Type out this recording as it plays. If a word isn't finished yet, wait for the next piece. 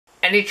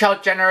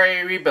NHL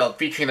January rebuild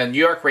featuring the New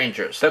York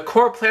Rangers. The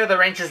core player the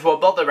Rangers will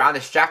build around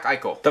is Jack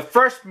Eichel. The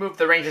first move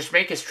the Rangers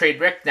make is trade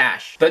Rick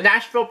Nash. The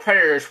Nashville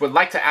Predators would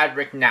like to add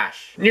Rick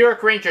Nash. New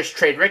York Rangers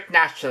trade Rick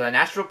Nash to the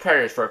Nashville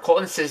Predators for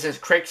Colton,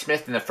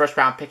 Craig-Smith in the first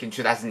round pick in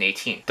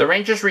 2018. The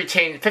Rangers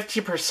retain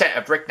 50%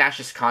 of Rick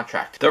Nash's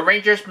contract. The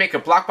Rangers make a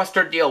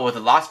blockbuster deal with the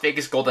Las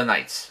Vegas Golden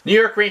Knights. New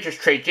York Rangers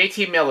trade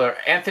JT Miller,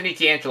 Anthony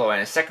DeAngelo,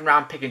 and a second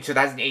round pick in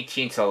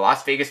 2018 to the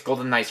Las Vegas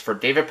Golden Knights for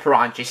David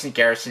Perron,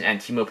 J.Vesey-K.Hayes-Cr.Smith, and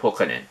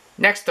Teemu.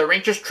 Next, the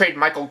Rangers trade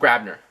Michael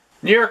Grabner.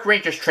 New York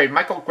Rangers trade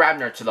Michael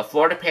Grabner to the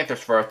Florida Panthers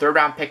for a third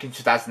round pick in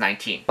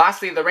 2019.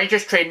 Lastly, the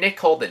Rangers trade Nick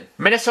Holden.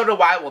 Minnesota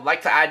Wild would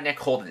like to add Nick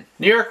Holden.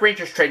 New York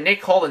Rangers trade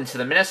Nick Holden to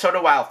the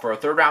Minnesota Wild for a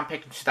third round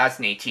pick in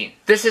 2018.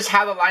 This is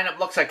how the lineup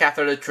looks like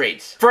after the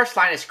trades. First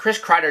line is Chris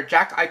Kreider,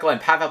 Jack Eichel,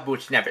 and Pavel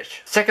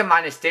Buchnevich. Second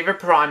line is David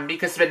Perron,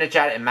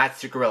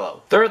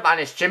 Mika-Zibanejad-M.Zuccarello. Third line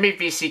is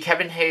J.Vesey-K,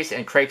 Kevin Hayes,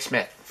 and Craig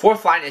Smith.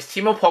 Fourth line is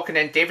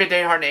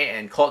T.Pulkkinen-D.Desharnais-C.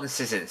 and Colton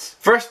Sissons.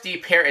 First D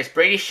pair is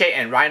Brady Skjei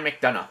and Ryan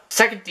McDonagh.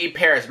 Second D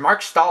pair is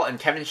Mark Staal and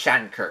Kevin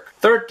Shattenkirk.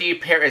 Third D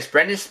pair is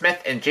Brendan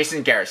Smith and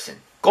Jason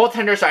Garrison.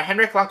 Goaltenders are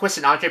H.Lundqvist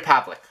and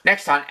O.Pavelec.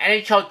 Next on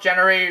NHL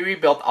January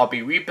Rebuild, I'll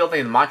be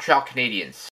rebuilding the Montreal Canadiens.